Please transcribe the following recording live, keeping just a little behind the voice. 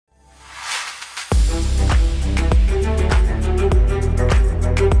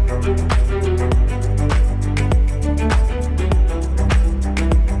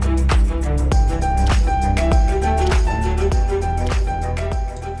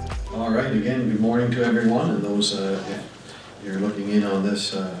All right, again, good morning to everyone, and those, if you're looking in on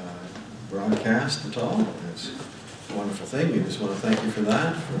this broadcast at all, it's a wonderful thing. We just want to thank you for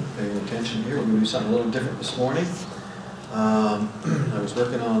that, for paying attention here. We're going to do something a little different this morning. I was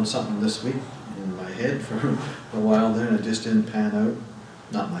working on something this week in my head for a while there, and it just didn't pan out.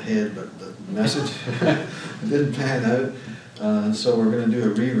 Not my head, but the message. It didn't pan out. So we're going to do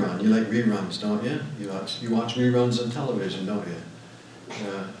a rerun. You like reruns, don't you? You watch reruns on television, don't you?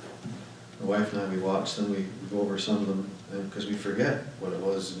 My wife and I, we watch them, we go over some of them, because we forget what it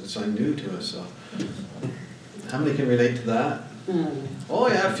was. It's something new to us. So, how many can relate to that? Oh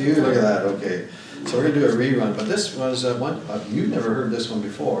yeah, a few. Look at that. Okay, so we're going to do a rerun. But this was one, you've never heard this one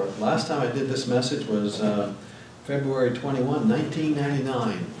before. Last time I did this message was February 21,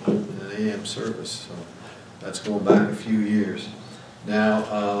 1999, in an AM service. So that's going back a few years. Now,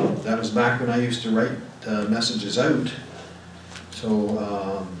 that was back when I used to write messages out.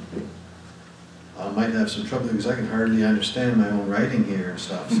 So I might have some trouble because I can hardly understand my own writing here and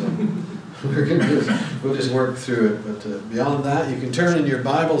stuff. So we'll just work through it. But beyond that, you can turn in your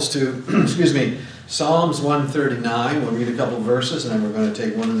Bibles to, excuse me, Psalms 139. We'll read a couple verses, and then we're going to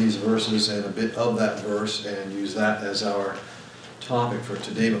take one of these verses and a bit of that verse and use that as our topic for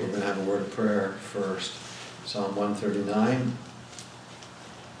today. But we're going to have a word of prayer first. Psalm 139.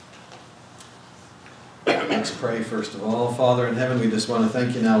 Let's pray first of all. Father in heaven, we just want to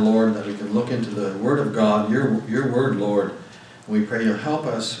thank you now, Lord, that we can look into the Word of God, your Word, Lord. We pray you'll help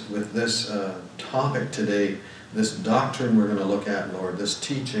us with this topic today, this doctrine we're going to look at, Lord, this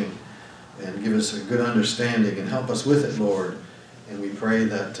teaching, and give us a good understanding and help us with it, Lord. And we pray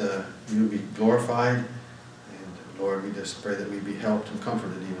that you'll be glorified. And Lord, we just pray that we be helped and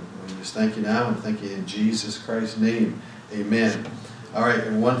comforted even. We just thank you now and thank you in Jesus Christ's name. Amen. All right,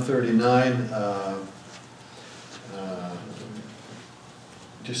 in 139,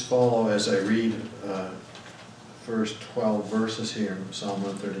 just follow as I read first 12 verses here in Psalm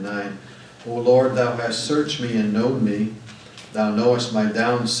 139. O Lord, thou hast searched me and known me. Thou knowest my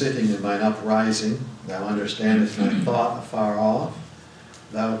down sitting and mine uprising. Thou understandest my thought afar off.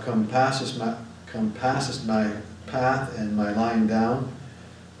 Thou compassest my path and my lying down,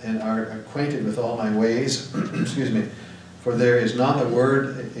 and art acquainted with all my ways. Excuse me. For there is not a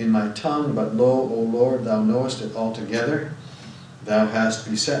word in my tongue, but lo, O Lord, thou knowest it altogether. Thou hast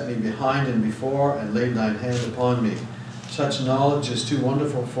beset me behind and before, and laid thine hand upon me. Such knowledge is too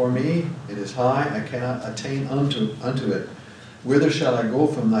wonderful for me. It is high, I cannot attain unto it. Whither shall I go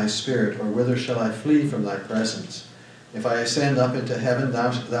from thy spirit, or whither shall I flee from thy presence? If I ascend up into heaven,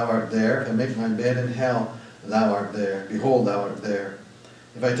 thou art there. If I make my bed in hell, thou art there. Behold, thou art there.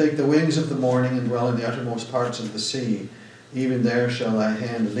 If I take the wings of the morning and dwell in the uttermost parts of the sea, even there shall thy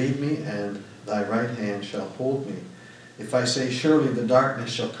hand lead me, and thy right hand shall hold me. If I say, surely the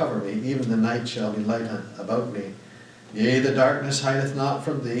darkness shall cover me, even the night shall be light about me. Yea, the darkness hideth not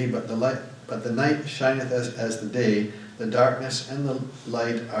from thee, but the night shineth as the day. The darkness and the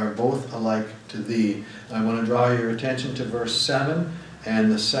light are both alike to thee. I want to draw your attention to verse 7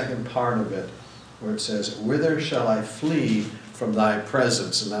 and the second part of it, where it says, Whither shall I flee from thy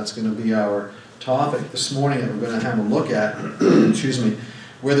presence? And that's going to be our topic this morning that we're going to have a look at. Excuse me.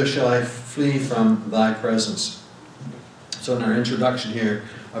 Whither shall I flee from thy presence? So in our introduction here,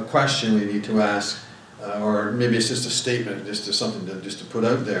 a question we need to ask, or maybe it's just a statement, just something to put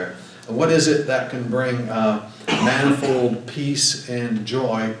out there. What is it that can bring manifold peace and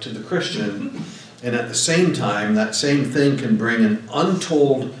joy to the Christian, and at the same time, that same thing can bring an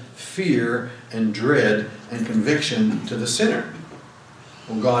untold fear and dread and conviction to the sinner?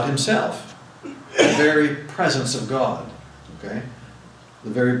 Well, God himself. The very presence of God. Okay?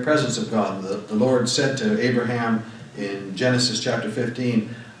 The very presence of God. The Lord said to Abraham in Genesis chapter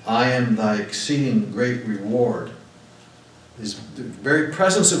 15, I am thy exceeding great reward. The very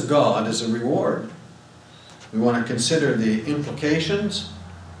presence of God is a reward. We want to consider the implications,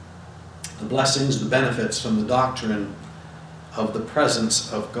 the blessings, the benefits from the doctrine of the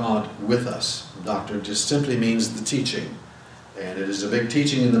presence of God with us. The doctrine just simply means the teaching. And it is a big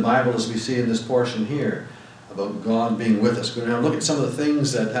teaching in the Bible, as we see in this portion here, about God being with us. We're going to look at some of the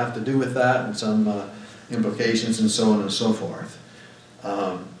things that have to do with that and some implications and so on and so forth.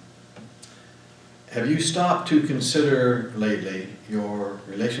 Have you stopped to consider lately your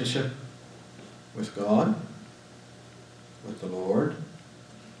relationship with God, with the Lord,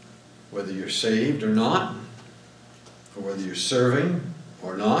 whether you're saved or not, or whether you're serving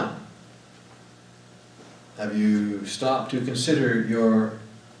or not? Have you stopped to consider your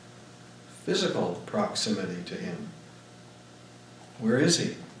physical proximity to Him? Where is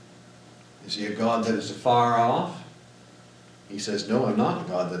He? Is He a God that is afar off? He says, no, I'm not a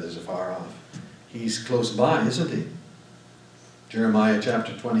God that is afar off. He's close by, isn't he? Jeremiah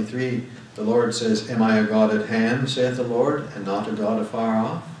chapter 23, the Lord says, am I a God at hand, saith the Lord, and not a God afar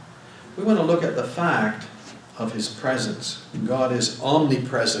off? We want to look at the fact of his presence. God is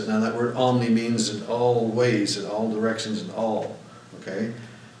omnipresent. Now that word omni means in all ways, in all directions, in all. Okay?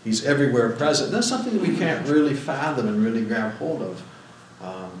 He's everywhere present. That's something that we can't really fathom and really grab hold of.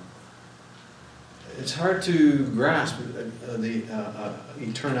 It's hard to grasp the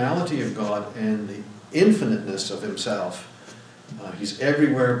eternality of God and the infiniteness of himself. He's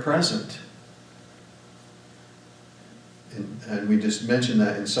everywhere present. And we just mentioned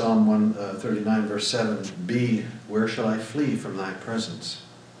that in Psalm 139, verse 7b, where shall I flee from thy presence?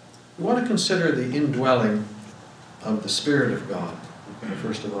 We want to consider the indwelling of the Spirit of God.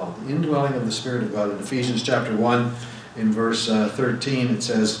 First of all, the indwelling of the Spirit of God. In Ephesians chapter 1, in verse 13, it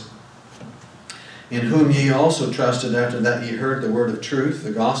says, in whom ye also trusted after that ye heard the word of truth,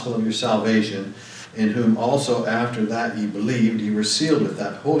 the gospel of your salvation, in whom also after that ye believed, ye were sealed with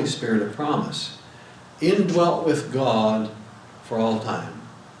that Holy Spirit of promise, indwelt with God for all time.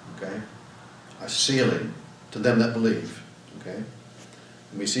 Okay? A sealing to them that believe. Okay?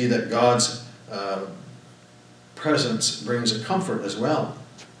 And we see that God's presence brings a comfort as well.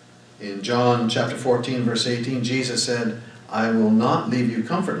 In John chapter 14, verse 18, Jesus said, I will not leave you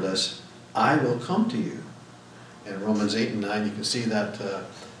comfortless, I will come to you. In Romans 8 and 9, you can see that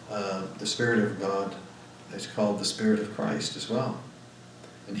the Spirit of God is called the Spirit of Christ as well.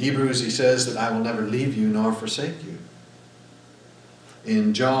 In Hebrews, he says that I will never leave you nor forsake you.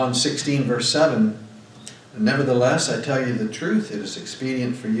 In John 16, verse 7, nevertheless, I tell you the truth, it is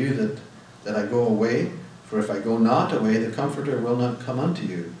expedient for you that I go away. For if I go not away, the Comforter will not come unto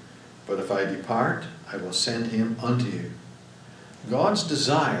you. But if I depart, I will send him unto you. God's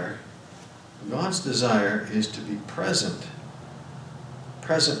desire is to be present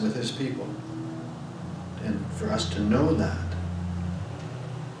with his people. And for us to know that.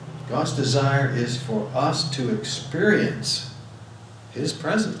 God's desire is for us to experience his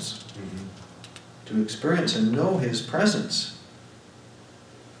presence. To experience and know his presence.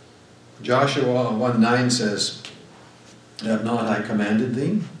 Joshua 1:9 says, have not I commanded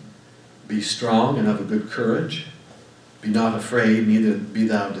thee? Be strong and of a good courage. Be not afraid, neither be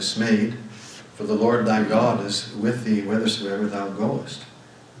thou dismayed. For the Lord thy God is with thee whithersoever thou goest.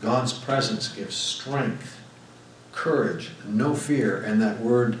 God's presence gives strength, courage, no fear. And that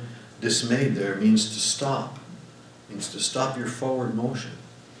word dismayed there means to stop. It means to stop your forward motion.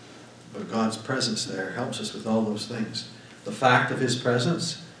 But God's presence there helps us with all those things. The fact of his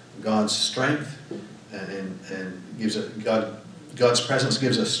presence, God's strength, and gives God's presence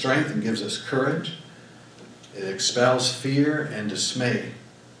gives us strength and gives us courage. It expels fear and dismay.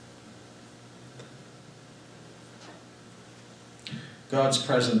 God's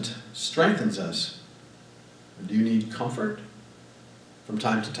presence strengthens us. Do you need comfort? From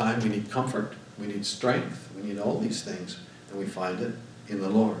time to time we need comfort, we need strength, we need all these things, and we find it in the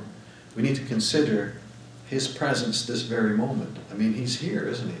Lord. We need to consider his presence this very moment. I mean, he's here,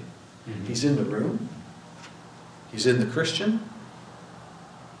 isn't he? Mm-hmm. He's in the room. He's in the Christian.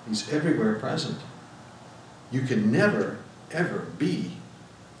 He's everywhere present. You can never, ever be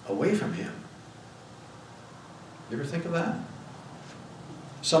away from him. You ever think of that?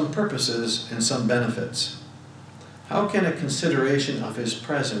 Some purposes and some benefits. How can a consideration of his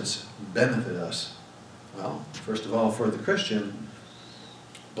presence benefit us? Well, first of all, for the Christian,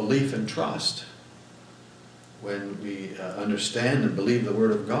 belief and trust. When we understand and believe the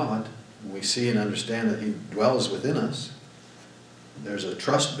Word of God, we see and understand that he dwells within us. There's a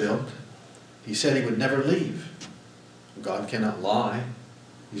trust built. He said he would never leave. God cannot lie.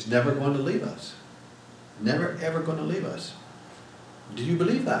 He's never going to leave us. Never, ever going to leave us. Do you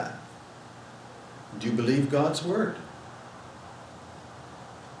believe that? Do you believe God's Word?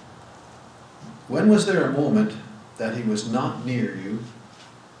 When was there a moment that he was not near you,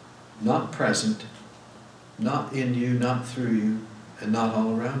 not present, not in you, not through you, and not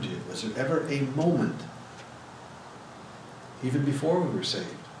all around you? Was there ever a moment, even before we were saved?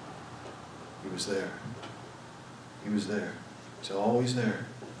 He was there. He was there. He's always there.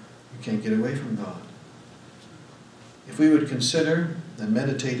 You can't get away from God. If we would consider and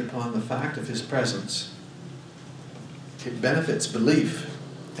meditate upon the fact of his presence, it benefits belief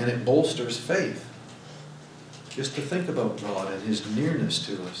and it bolsters faith. Just to think about God and his nearness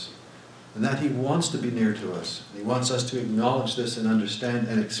to us, and that he wants to be near to us. He wants us to acknowledge this and understand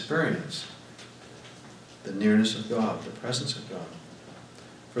and experience the nearness of God, the presence of God.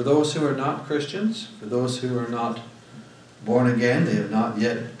 For those who are not Christians, for those who are not born again, they have not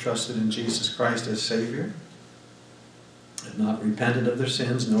yet trusted in Jesus Christ as Savior, have not repented of their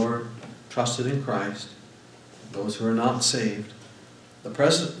sins nor trusted in Christ, those who are not saved, the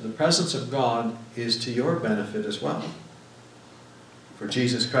presence of God is to your benefit as well. For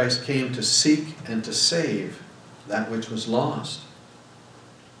Jesus Christ came to seek and to save that which was lost.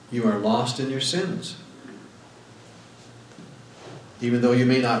 You are lost in your sins. Even though you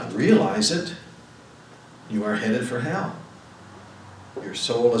may not realize it, you are headed for hell. Your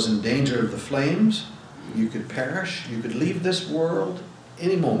soul is in danger of the flames. You could perish. You could leave this world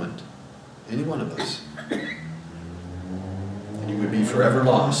any moment. Any one of us. And you would be forever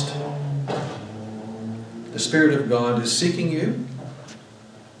lost. The Spirit of God is seeking you,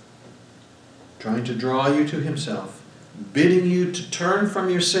 trying to draw you to Himself, bidding you to turn from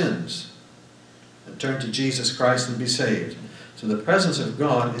your sins and turn to Jesus Christ and be saved. So the presence of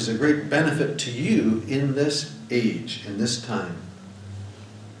God is a great benefit to you in this age, in this time.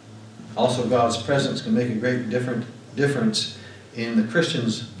 Also, God's presence can make a great difference in the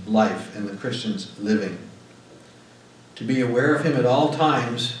Christian's life and the Christian's living. To be aware of Him at all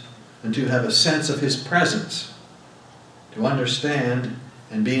times and to have a sense of His presence, to understand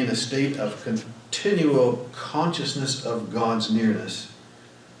and be in a state of continual consciousness of God's nearness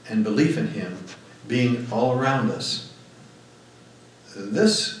and belief in Him being all around us.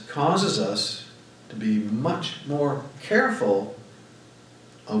 This causes us to be much more careful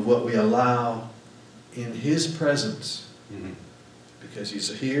of what we allow in His presence. Because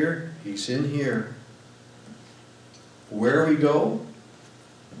He's here, He's in here. Where we go,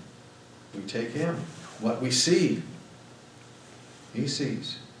 we take Him. What we see, He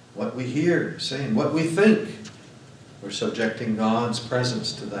sees. What we hear, saying, what we think, we're subjecting God's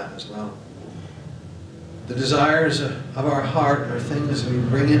presence to that as well. The desires of our heart are things we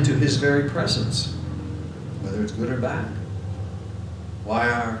bring into His very presence, whether it's good or bad. Why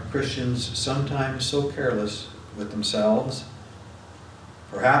are Christians sometimes so careless with themselves?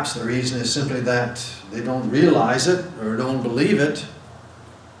 Perhaps the reason is simply that they don't realize it or don't believe it,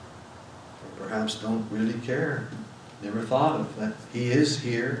 or perhaps don't really care. Never thought of that. He is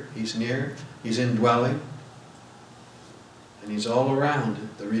here, He's near, He's indwelling, and He's all around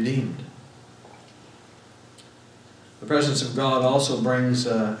the redeemed. The presence of God also brings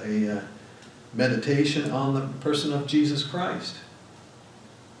a meditation on the person of Jesus Christ.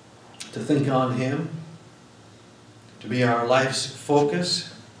 To think on Him, to be our life's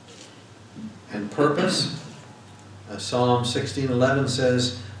focus and purpose. Psalm 16:11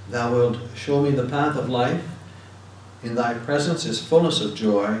 says, Thou wilt show me the path of life. In Thy presence is fullness of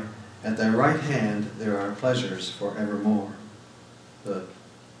joy. At Thy right hand there are pleasures forevermore.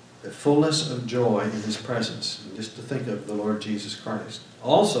 The fullness of joy in His presence. And just to think of the Lord Jesus Christ.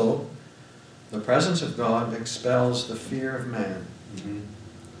 Also, the presence of God expels the fear of man.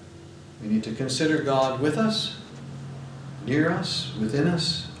 We need to consider God with us, near us, within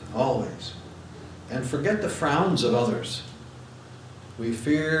us, always. And forget the frowns of others. We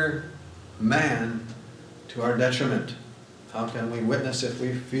fear man to our detriment. How can we witness if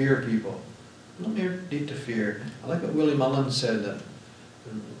we fear people? No need to fear. I like what Willie Mullins said,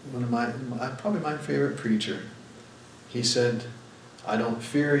 one of probably my favorite preacher. He said, I don't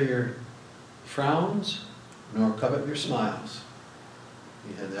fear your frowns, nor covet your smiles.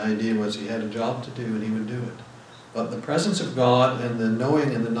 The idea was he had a job to do and he would do it. But the presence of God and the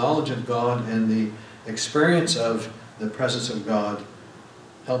knowing and the knowledge of God and the experience of the presence of God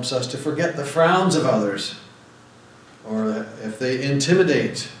helps us to forget the frowns of others. Or if they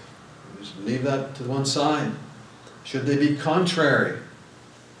intimidate, just leave that to one side. Should they be contrary?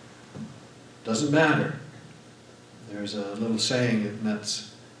 Doesn't matter. There's a little saying, and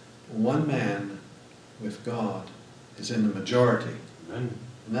that's one man with God is in the majority. Amen.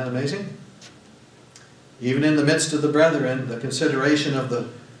 Isn't that amazing? Even in the midst of the brethren, the consideration of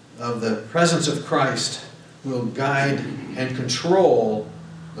the presence of Christ will guide and control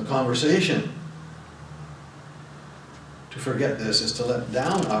the conversation. To forget this is to let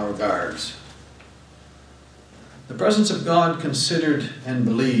down our guards. The presence of God considered and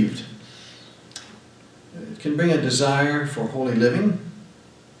believed. It can bring a desire for holy living.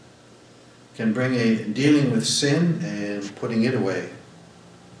 Can bring a dealing with sin and putting it away.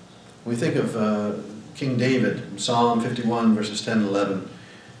 We think of King David in Psalm 51 verses 10 and 11.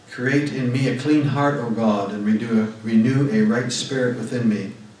 Create in me a clean heart, O God, and renew a right spirit within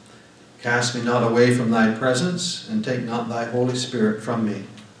me. Cast me not away from Thy presence, and take not Thy Holy Spirit from me.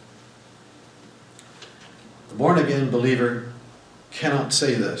 The born-again believer cannot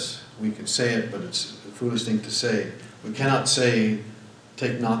say this. We can say it, but it's a foolish thing to say. We cannot say,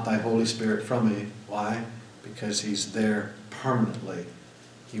 take not Thy Holy Spirit from me. Why? Because He's there permanently.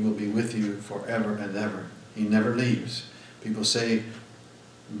 He will be with you forever and ever. He never leaves. People say,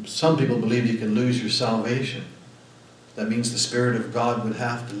 some people believe you can lose your salvation. That means the Spirit of God would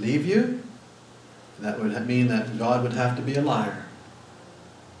have to leave you. That would mean that God would have to be a liar.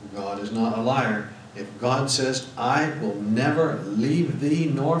 God is not a liar. If God says, I will never leave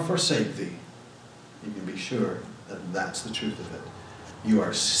thee nor forsake thee, you can be sure that that's the truth of it. You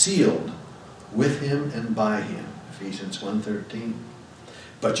are sealed with Him and by Him. Ephesians 1:13.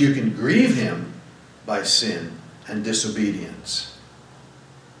 But you can grieve Him by sin and disobedience.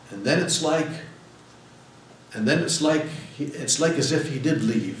 And then it's like as if He did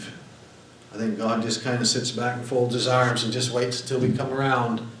leave. I think God just kind of sits back and folds His arms and just waits until we come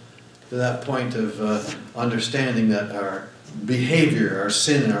around to that point of understanding that our behavior, our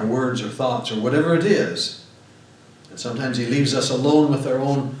sin, our words or thoughts, or whatever it is, and sometimes He leaves us alone with our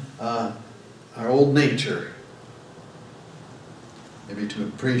old nature, maybe to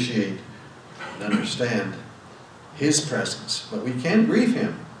appreciate and understand His presence. But we can grieve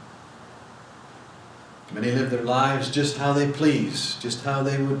Him. Many live their lives just how they please, just how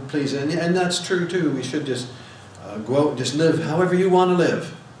they would please. And that's true too. We should just go out and just live however you want to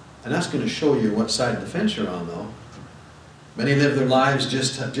live. And that's going to show you what side of the fence you're on, though. Many live their lives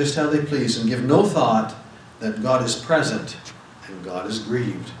just how they please and give no thought that God is present and God is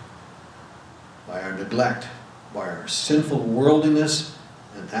grieved by our neglect, by our sinful worldliness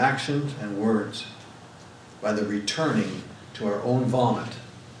and actions and words, by the returning to our own vomit.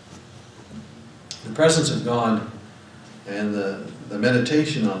 The presence of God and the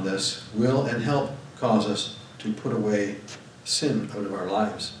meditation on this will and help cause us to put away sin out of our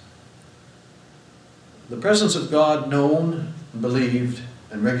lives. The presence of God known, believed,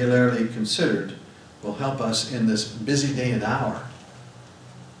 and regularly considered will help us in this busy day and hour.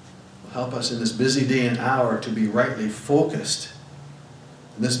 Will help us in this busy day and hour to be rightly focused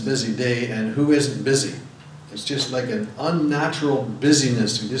in this busy day. And who isn't busy? It's just like an unnatural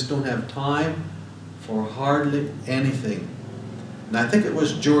busyness. We just don't have time for hardly anything. And I think it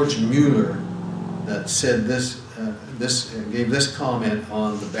was George Mueller that said this, gave this comment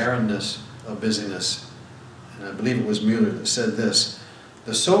on the barrenness of busyness. And I believe it was Mueller that said this: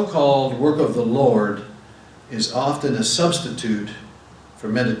 the so-called work of the Lord is often a substitute for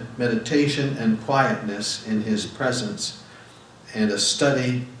meditation and quietness in His presence and a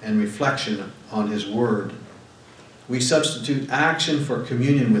study and reflection on His Word. We substitute action for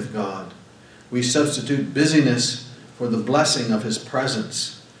communion with God. We substitute busyness for the blessing of His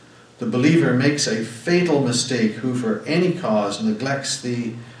presence. The believer makes a fatal mistake who for any cause neglects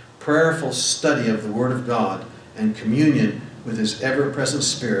the prayerful study of the Word of God and communion with His ever-present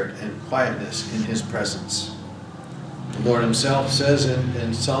Spirit and quietness in His presence. The Lord Himself says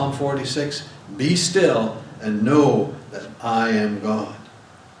in Psalm 46, "Be still and know that I am God."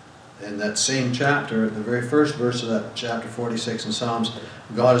 In that same chapter, the very first verse of that chapter 46 in Psalms,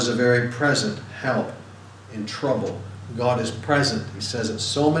 God is a very present help in trouble. God is present. He says it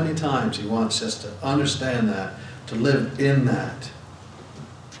so many times. He wants us to understand that, to live in that.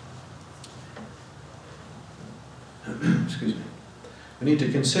 Excuse me. We need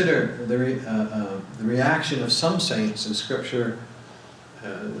to consider the reaction of some saints in Scripture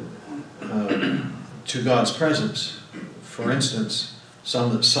to God's presence. For instance,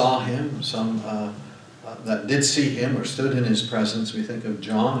 some that saw Him, some that did see Him or stood in His presence. We think of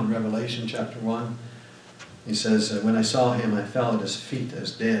John in Revelation chapter 1. He says, when I saw Him, I fell at His feet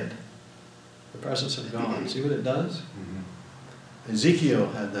as dead. The presence of God. See what it does? Mm-hmm. Ezekiel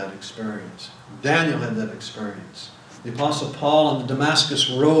had that experience. Daniel had that experience. The Apostle Paul on the Damascus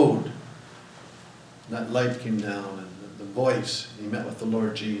Road. That light came down and the voice. He met with the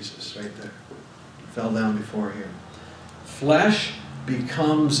Lord Jesus right there. He fell down before Him. Flesh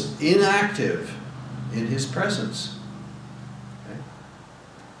becomes inactive in His presence. Okay?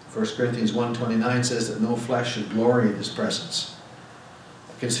 1 Corinthians 1:29 says that no flesh should glory in His presence.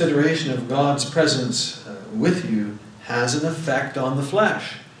 A consideration of God's presence with you has an effect on the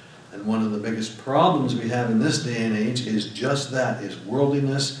flesh. And one of the biggest problems we have in this day and age is just that, is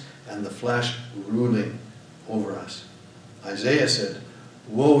worldliness and the flesh ruling over us. Isaiah said,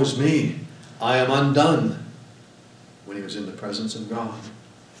 "Woe is me, I am undone," when he was in the presence of God.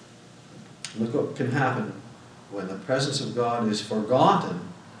 Look what can happen when the presence of God is forgotten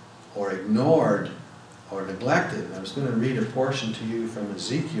or ignored or neglected. I was going to read a portion to you from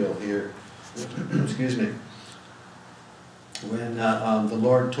Ezekiel here. Excuse me. When the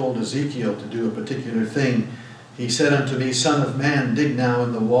Lord told Ezekiel to do a particular thing, He said unto me, "Son of man, dig now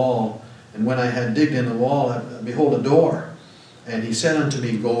in the wall. And when I had digged in the wall, behold a door. And He said unto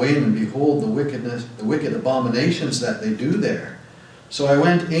me, Go in and behold the wickedness, the wicked abominations that they do there. So I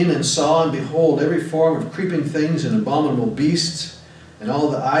went in and saw, and behold, every form of creeping things and abominable beasts, and all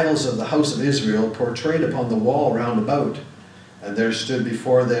the idols of the house of Israel portrayed upon the wall round about. And there stood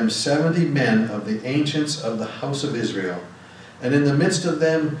before them 70 men of the ancients of the house of Israel. And in the midst of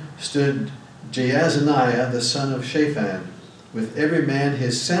them stood Jaazaniah the son of Shaphan, with every man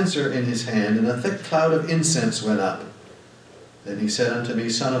his censer in his hand, and a thick cloud of incense went up. Then he said unto me,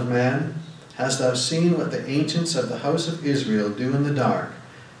 Son of man, hast thou seen what the ancients of the house of Israel do in the dark,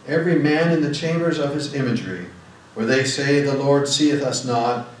 every man in the chambers of his imagery? For they say, The Lord seeth us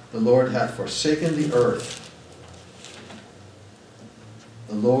not, the Lord hath forsaken the earth.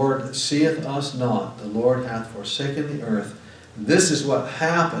 The Lord seeth us not, the Lord hath forsaken the earth. This is what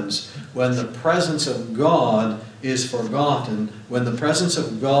happens when the presence of God is forgotten, when the presence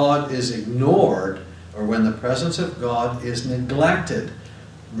of God is ignored, or when the presence of God is neglected.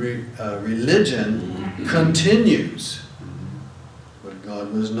 Religion continues, but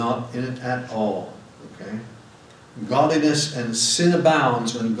God was not in it at all. Okay? Godliness and sin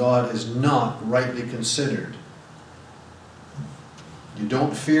abounds when God is not rightly considered. You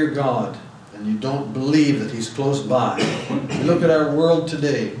don't fear God, and you don't believe that He's close by. You look at our world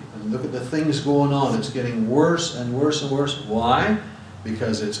today, and look at the things going on. It's getting worse and worse and worse. Why?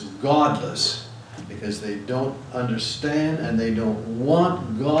 Because it's godless. Because they don't understand and they don't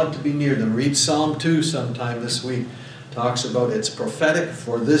want God to be near them. Read Psalm 2 sometime this week. Talks about it's prophetic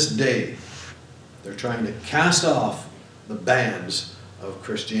for this day. They're trying to cast off the bands of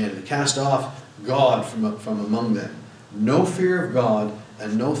Christianity. Cast off God from among them. No fear of God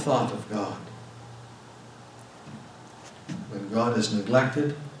and no thought of God. When God is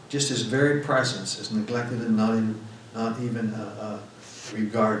neglected, just His very presence is neglected and not even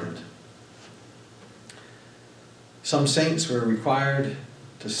regarded. Some saints were required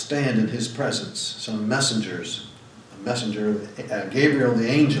to stand in His presence. Some messengers, Gabriel the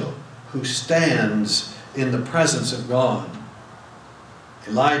angel, who stands in the presence of God.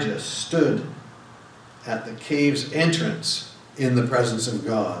 Elijah stood at the cave's entrance in the presence of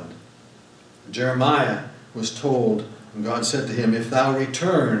God. Jeremiah was told, and God said to him, If thou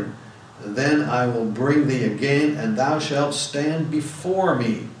return, then I will bring thee again, and thou shalt stand before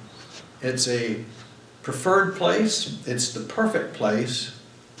me. It's a preferred place. It's the perfect place.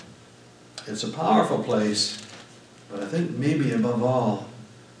 It's a powerful place. But I think maybe above all,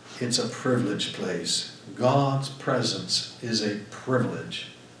 it's a privileged place. God's presence is a privilege.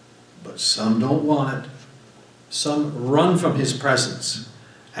 But some don't want it. Some run from His presence.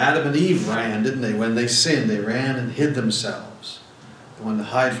 Adam and Eve ran, didn't they? When they sinned, they ran and hid themselves. They wanted to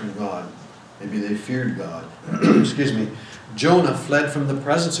hide from God. Maybe they feared God. Excuse me. Jonah fled from the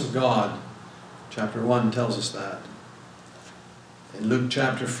presence of God. Chapter 1 tells us that. In Luke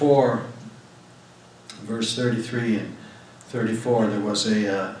chapter 4, verse 33 and 34, there was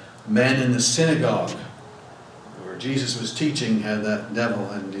a man in the synagogue where Jesus was teaching, had that devil,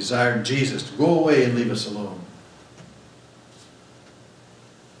 and desired Jesus to go away and leave us alone.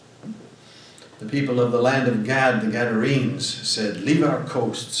 The people of the land of Gad, the Gadarenes, said, Leave our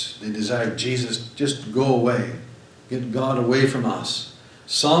coasts. They desired Jesus just to go away. Get God away from us.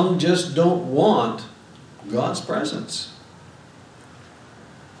 Some just don't want God's presence.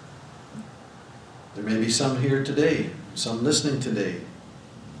 There may be some here today, some listening today,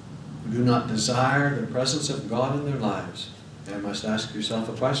 who do not desire the presence of God in their lives. And you must ask yourself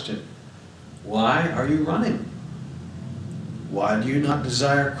a question. Why are you running? Why do you not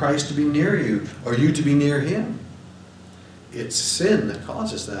desire Christ to be near you, or you to be near Him? It's sin that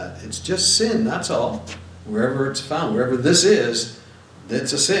causes that. It's just sin, that's all. Wherever it's found, wherever this is,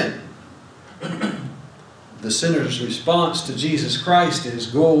 it's a sin. The sinner's response to Jesus Christ is,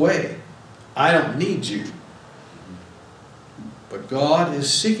 Go away. I don't need you. But God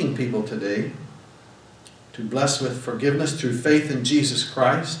is seeking people today to bless with forgiveness through faith in Jesus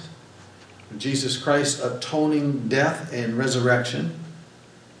Christ. Jesus Christ's atoning death and resurrection.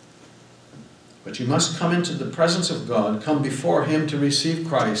 But you must come into the presence of God, come before Him to receive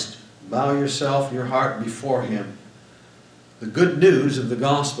Christ. Bow yourself, your heart before Him. The good news of the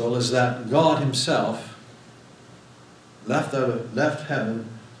gospel is that God Himself left heaven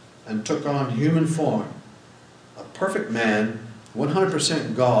and took on human form. A perfect man,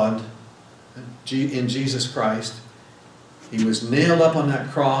 100% God in Jesus Christ. He was nailed up on that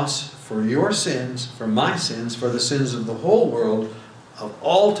cross for your sins, for my sins, for the sins of the whole world, of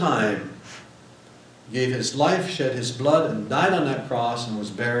all time. He gave His life, shed His blood, and died on that cross, and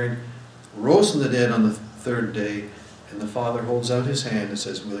was buried, rose from the dead on the third day, and the Father holds out His hand and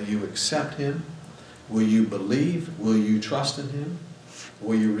says, Will you accept Him? Will you believe? Will you trust in Him?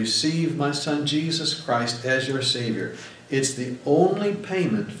 Will you receive my Son Jesus Christ as your Savior? It's the only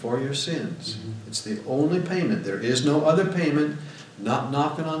payment for your sins. It's the only payment. There is no other payment. Not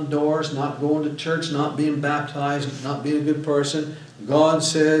knocking on doors, not going to church, not being baptized, not being a good person. God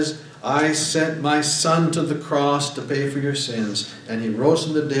says, I sent my Son to the cross to pay for your sins, and He rose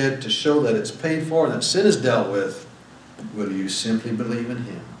from the dead to show that it's paid for and that sin is dealt with. Will you simply believe in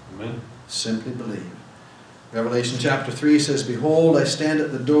Him? Amen. Simply believe. Revelation chapter 3 says, Behold, I stand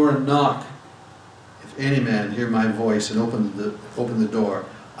at the door and knock. If any man hear my voice and open the door,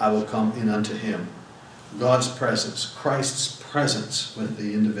 I will come in unto him. God's presence, Christ's presence with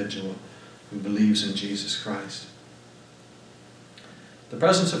the individual who believes in Jesus Christ. The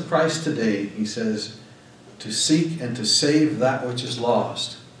presence of Christ today, he says, to seek and to save that which is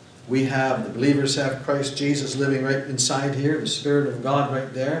lost. We have, the believers have Christ Jesus living right inside here, the Spirit of God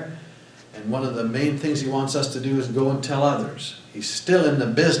right there. And one of the main things He wants us to do is go and tell others. He's still in the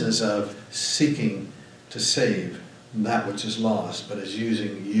business of seeking to save that which is lost, but is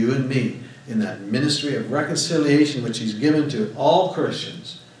using you and me in that ministry of reconciliation which He's given to all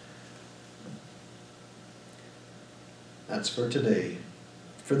Christians. That's for today.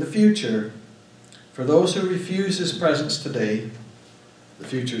 For the future, for those who refuse His presence today, the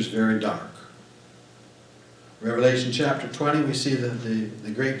future is very dark. Revelation chapter 20, we see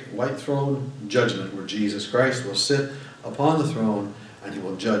the great white throne judgment where Jesus Christ will sit upon the throne and He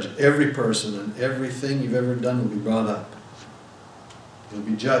will judge every person, and everything you've ever done will be brought up. You'll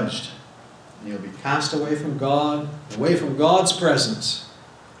be judged. And you'll be cast away from God, away from God's presence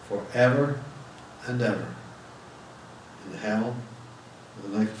forever and ever. In hell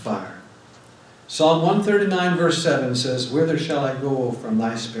with a lake of fire. Psalm 139 verse 7 says, Whither shall I go from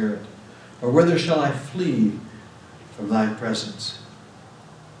thy spirit? Or whither shall I flee from thy presence?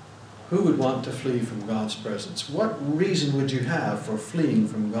 Who would want to flee from God's presence? What reason would you have for fleeing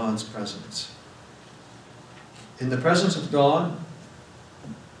from God's presence? In the presence of God,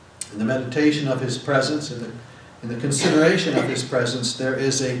 in the meditation of His presence, in the consideration of His presence, there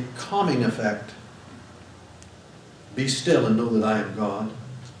is a calming effect. Be still and know that I am God.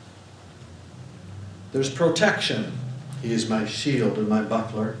 There's protection. He is my shield and my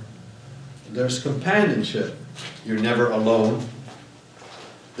buckler. There's companionship. You're never alone.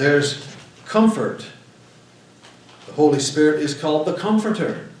 There's comfort. The Holy Spirit is called the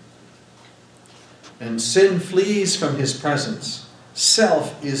Comforter. And sin flees from His presence.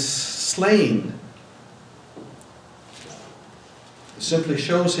 Self is slain. It simply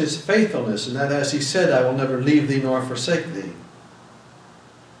shows His faithfulness, and that as He said, I will never leave thee nor forsake thee.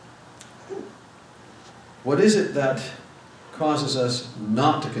 What is it that causes us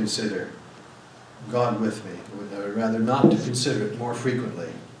not to consider God with me, or rather not to consider it more frequently?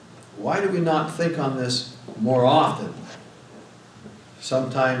 Why do we not think on this more often?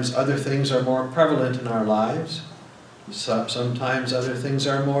 Sometimes other things are more prevalent in our lives. Sometimes other things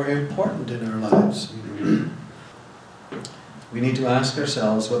are more important in our lives. We need to ask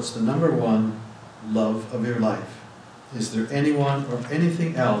ourselves, what's the number one love of your life? Is there anyone or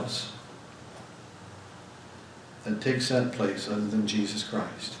anything else that takes that place other than Jesus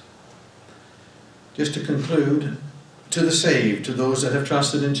Christ? Just to conclude, to the saved, to those that have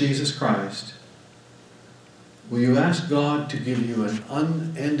trusted in Jesus Christ, will you ask God to give you an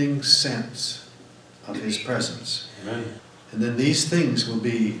unending sense of His presence? Amen. And then these things will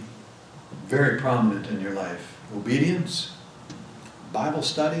be very prominent in your life. Obedience, Bible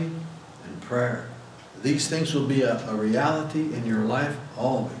study, and prayer. These things will be a reality in your life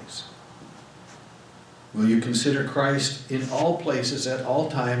always. Will you consider Christ in all places, at all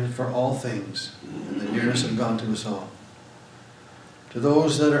times, for all things, and the nearness of God to us all? To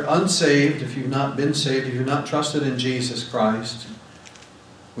those that are unsaved, if you've not been saved, if you've not trusted in Jesus Christ,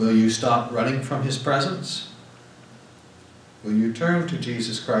 will you stop running from His presence? Will you turn to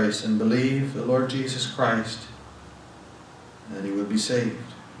Jesus Christ and believe the Lord Jesus Christ, and He will be saved?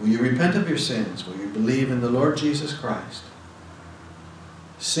 Will you repent of your sins? Will you believe in the Lord Jesus Christ?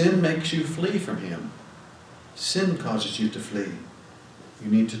 Sin makes you flee from Him. Sin causes you to flee. You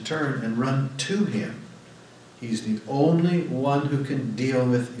need to turn and run to Him. He's the only one who can deal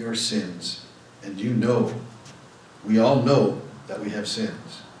with your sins. And you know, we all know that we have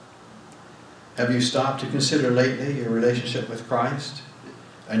sins. Have you stopped to consider lately your relationship with Christ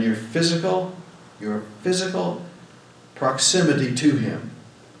and your physical proximity to Him?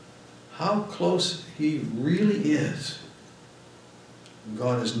 How close He really is.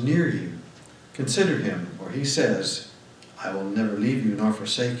 God is near you. Consider Him, for He says, I will never leave you nor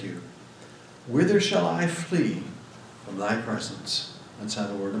forsake you. Whither shall I flee from thy presence? Let's have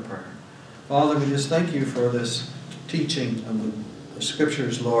a word of prayer. Father, we just thank you for this teaching of the the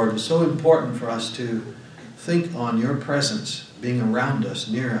Scriptures, Lord, is so important for us to think on your presence being around us,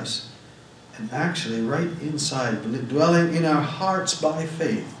 near us, and actually right inside, dwelling in our hearts by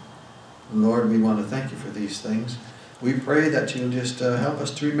faith. Lord, we want to thank you for these things. We pray that you'll just help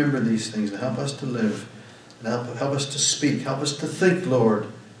us to remember these things, and help us to live, and help us to speak, help us to think, Lord,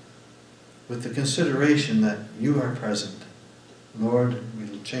 with the consideration that you are present. Lord,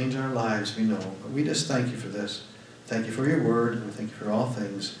 it'll change our lives, we know. But we just thank you for this. Thank you for your word, and we thank you for all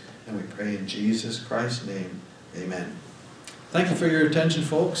things. And we pray in Jesus Christ's name. Amen. Thank you for your attention,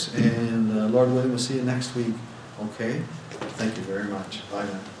 folks. And Lord willing, we'll see you next week. Okay? Thank you very much. Bye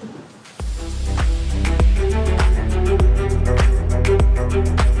now.